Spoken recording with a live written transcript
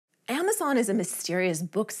Amazon is a mysterious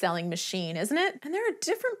book-selling machine, isn't it? And there are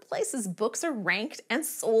different places books are ranked and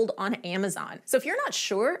sold on Amazon. So if you're not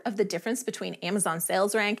sure of the difference between Amazon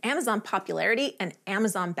sales rank, Amazon popularity, and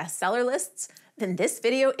Amazon bestseller lists, then this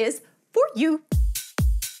video is for you.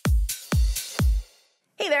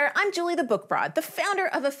 Hey there, I'm Julie the Book Broad, the founder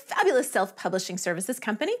of a fabulous self-publishing services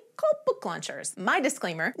company called Book Launchers. My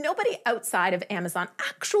disclaimer, nobody outside of Amazon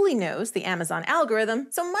actually knows the Amazon algorithm,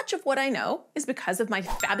 so much of what I know is because of my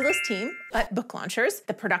fabulous team at Book Launchers,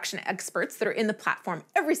 the production experts that are in the platform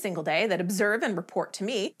every single day that observe and report to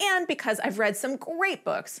me, and because I've read some great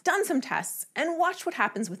books, done some tests, and watched what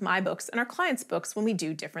happens with my books and our clients' books when we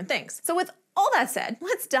do different things. So with all that said,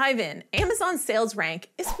 let's dive in. Amazon sales rank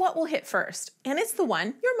is what we'll hit first, and it's the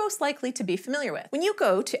one you're most likely to be familiar with. When you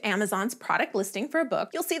go to Amazon's product listing for a book,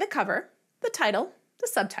 you'll see the cover, the title, the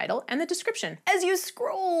subtitle, and the description. As you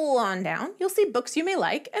scroll on down, you'll see books you may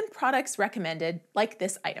like and products recommended like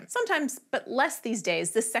this item. Sometimes, but less these days,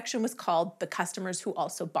 this section was called the customers who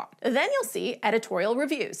also bought. Then you'll see editorial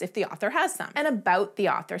reviews if the author has some, and about the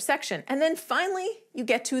author section. And then finally, you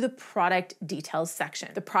get to the product details section.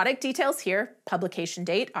 The product details here, publication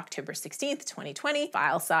date, October 16th, 2020,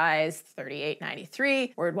 file size,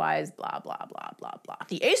 3893, word-wise, blah, blah, blah, blah, blah.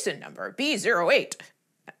 The ASIN number, B08.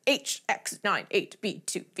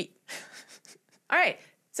 HX98B2V. All right,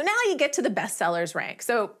 so now you get to the bestsellers rank.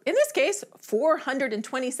 So in this case,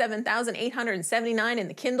 427,879 in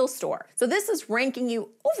the Kindle store. So this is ranking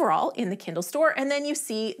you overall in the Kindle store, and then you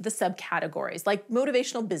see the subcategories like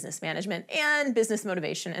motivational business management and business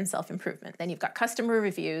motivation and self-improvement. Then you've got customer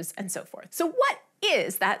reviews and so forth. So what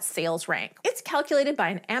is that sales rank? It's calculated by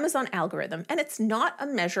an Amazon algorithm, and it's not a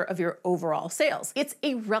measure of your overall sales. It's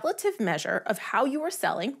a relative measure of how you are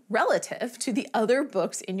selling relative to the other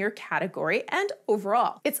books in your category and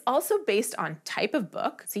overall. It's also based on type of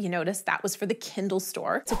book. So you notice that was for the Kindle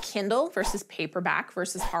store. So Kindle versus paperback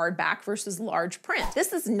versus hardback versus large print.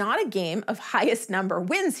 This is not a game of highest number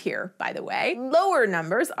wins here, by the way. Lower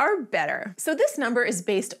numbers are better. So this number is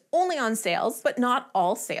based only on sales, but not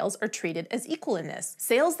all sales are treated as equal in this.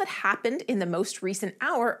 Sales that happened in the most recent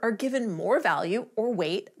hour are given more value or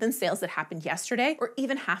weight than sales that happened yesterday or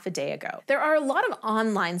even half a day ago. There are a lot of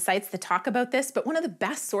online sites that talk about this, but one of the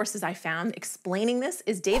best sources I found explaining this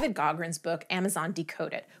is David Gaughran's book, Amazon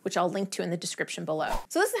Decoded, which I'll link to in the description below.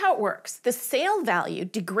 So this is how it works. The sale value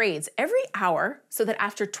degrades every hour so that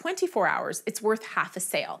after 24 hours, it's worth half a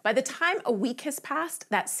sale. By the time a week has passed,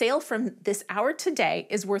 that sale from this hour today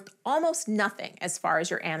is worth almost nothing as far as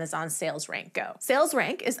your Amazon sales rank go. Sales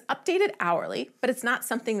rank is updated hourly, but it's not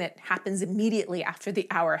something that happens immediately after the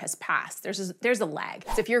hour has passed. There's a lag.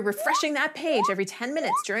 So if you're refreshing that page every 10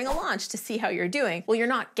 minutes during a launch to see how you're doing, well, you're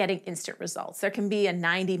not getting instant results. There can be a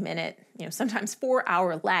 90-minute, sometimes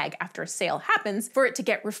 4-hour lag after a sale happens for it to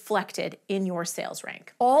get reflected in your sales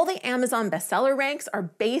rank. All the Amazon bestseller ranks are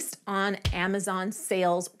based on Amazon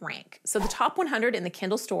sales rank. So the top 100 in the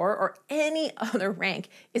Kindle store or any other rank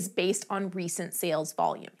is based on recent sales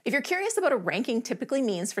volume. If you're curious about a ranking typically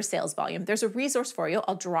means for sales volume, there's a resource for you.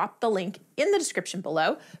 I'll drop the link in the description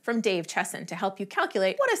below from Dave Chesson to help you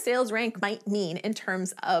calculate what a sales rank might mean in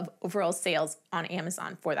terms of overall sales on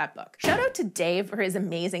Amazon for that book. Shout out to Dave for his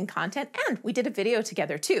amazing content, and we did a video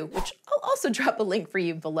together too, which I'll also drop a link for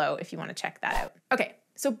you below if you want to check that out. Okay.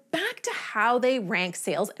 So back to how they rank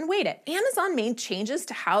sales and weight it. Amazon made changes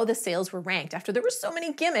to how the sales were ranked after there were so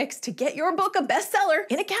many gimmicks to get your book a bestseller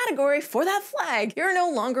in a category for that flag. You're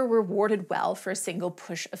no longer rewarded well for a single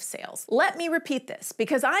push of sales. Let me repeat this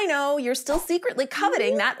because I know you're still secretly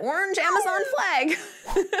coveting that orange Amazon flag.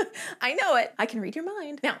 I know it. I can read your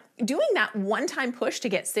mind. Now, doing that one-time push to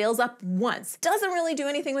get sales up once doesn't really do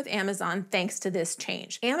anything with Amazon thanks to this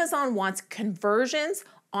change. Amazon wants conversions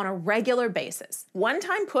on a regular basis.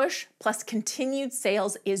 One-time push plus continued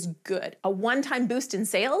sales is good. A one-time boost in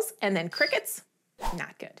sales and then crickets,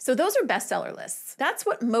 not good. So those are bestseller lists. That's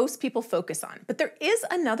what most people focus on. But there is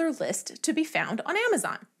another list to be found on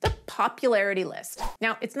Amazon, the popularity list.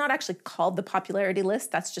 Now, it's not actually called the popularity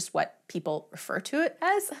list. That's just what people refer to it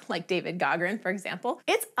as, like David Gaughran, for example.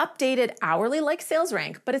 It's updated hourly like sales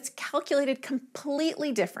rank, but it's calculated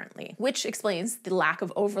completely differently, which explains the lack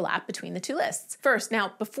of overlap between the two lists. First,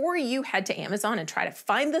 now, before you head to Amazon and try to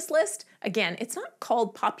find this list, again, it's not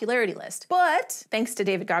called popularity list, but thanks to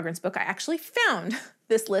David Gaughran's book, I actually found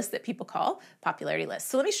this list that people call popularity list.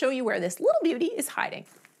 So let me show you where this little beauty is hiding.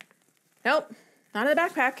 Nope, not in the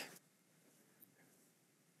backpack.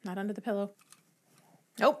 Not under the pillow.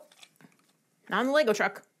 Nope, not in the Lego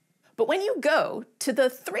truck. But when you go to the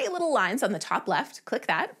 3 little lines on the top left, click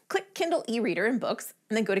that, click Kindle e-reader and books,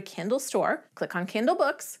 and then go to Kindle Store, click on Kindle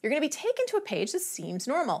Books, you're going to be taken to a page that seems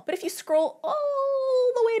normal. But if you scroll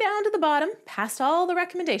all the way down to the bottom, past all the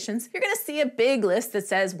recommendations, you're going to see a big list that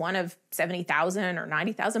says one of 70,000 or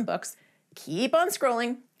 90,000 books. Keep on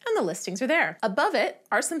scrolling, and the listings are there. Above it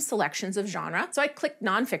are some selections of genre. So I clicked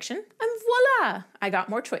nonfiction, and voila, I got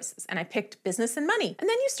more choices. And I picked business and money. And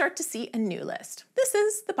then you start to see a new list. This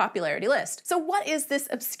is the popularity list. So what is this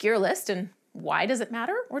obscure list, and why does it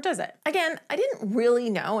matter, or does it? Again, I didn't really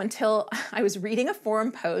know until I was reading a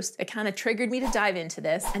forum post. It kind of triggered me to dive into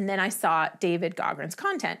this, and then I saw David Gaughran's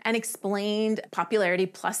content and explained popularity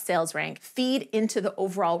plus sales rank feed into the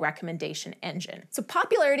overall recommendation engine. So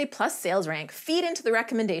popularity plus sales rank feed into the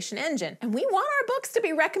recommendation engine, and we want our books to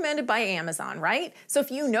be recommended by Amazon, right? So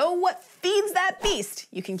if you know what feeds that beast,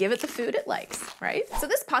 you can give it the food it likes, right? So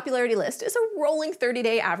this popularity list is a rolling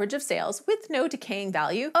 30-day average of sales with no decaying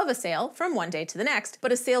value of a sale from one day to the next,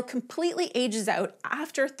 but a sale completely ages out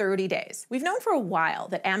after 30 days. We've known for a while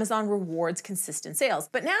that Amazon rewards consistent sales,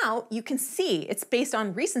 but now you can see it's based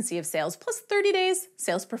on recency of sales plus 30 days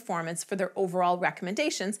sales performance for their overall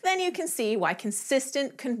recommendations. Then you can see why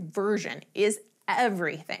consistent conversion is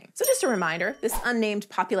everything. So just a reminder, this unnamed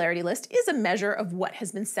popularity list is a measure of what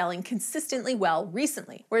has been selling consistently well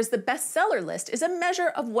recently, whereas the bestseller list is a measure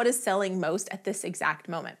of what is selling most at this exact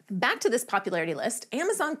moment. Back to this popularity list,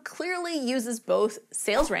 Amazon clearly uses both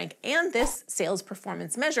sales rank and this sales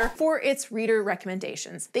performance measure for its reader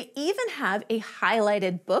recommendations. They even have a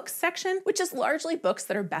highlighted books section, which is largely books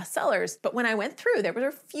that are bestsellers. But when I went through, there were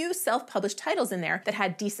a few self-published titles in there that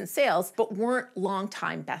had decent sales, but weren't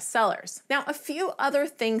long-time bestsellers. Now, a few other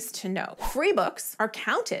things to know. Free books are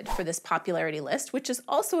counted for this popularity list, which is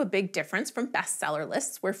also a big difference from bestseller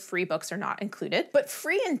lists where free books are not included. But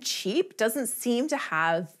free and cheap doesn't seem to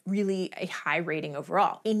have really a high rating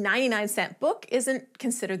overall. A 99-cent book isn't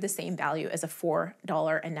considered the same value as a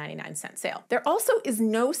 $4.99 sale. There also is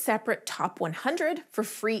no separate top 100 for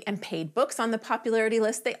free and paid books on the popularity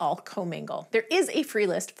list. They all commingle. There is a free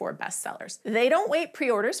list for bestsellers. They don't wait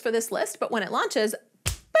pre-orders for this list, but when it launches,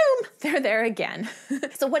 boom, they're there again.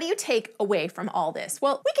 So what do you take away from all this?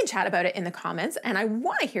 Well, we can chat about it in the comments, and I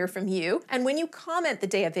want to hear from you. And when you comment the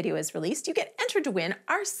day a video is released, you get entered to win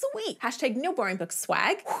our sweet #NoBoringBooks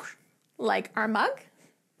swag, like our mug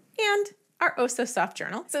and our Oh So Soft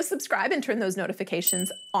journal. So subscribe and turn those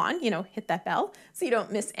notifications on, hit that bell so you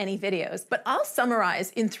don't miss any videos. But I'll summarize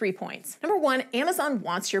in 3 points. Number 1, Amazon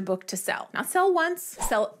wants your book to sell. Not sell once,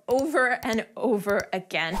 sell over and over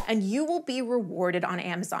again, and you will be rewarded on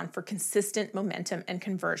Amazon for consistent momentum and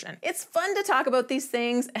conversion. It's fun to talk about these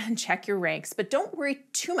things and check your ranks, but don't worry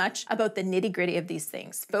too much about the nitty-gritty of these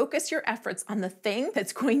things. Focus your efforts on the thing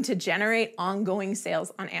that's going to generate ongoing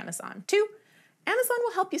sales on Amazon. 2, Amazon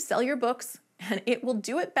will help you sell your books, and it will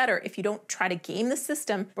do it better if you don't try to game the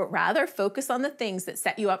system, but rather focus on the things that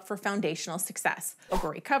set you up for foundational success. A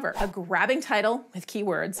great cover, a grabbing title with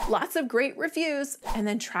keywords, lots of great reviews, and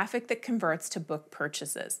then traffic that converts to book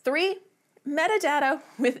purchases. 3, metadata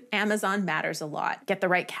with Amazon matters a lot. Get the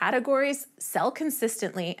right categories, sell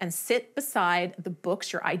consistently, and sit beside the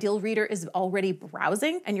books your ideal reader is already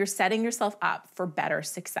browsing, and you're setting yourself up for better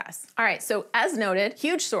success. All right, so as noted,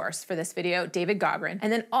 huge source for this video, David Gaughran,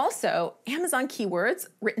 and then also Amazon keywords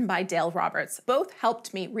written by Dale Roberts. Both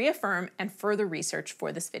helped me reaffirm and further research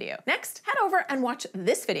for this video. Next, head over and watch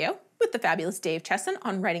this video with the fabulous Dave Chesson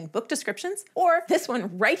on writing book descriptions, or this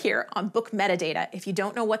one right here on book metadata if you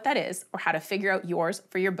don't know what that is or how to figure out yours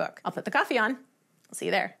for your book. I'll put the coffee on. I'll see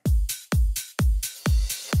you there.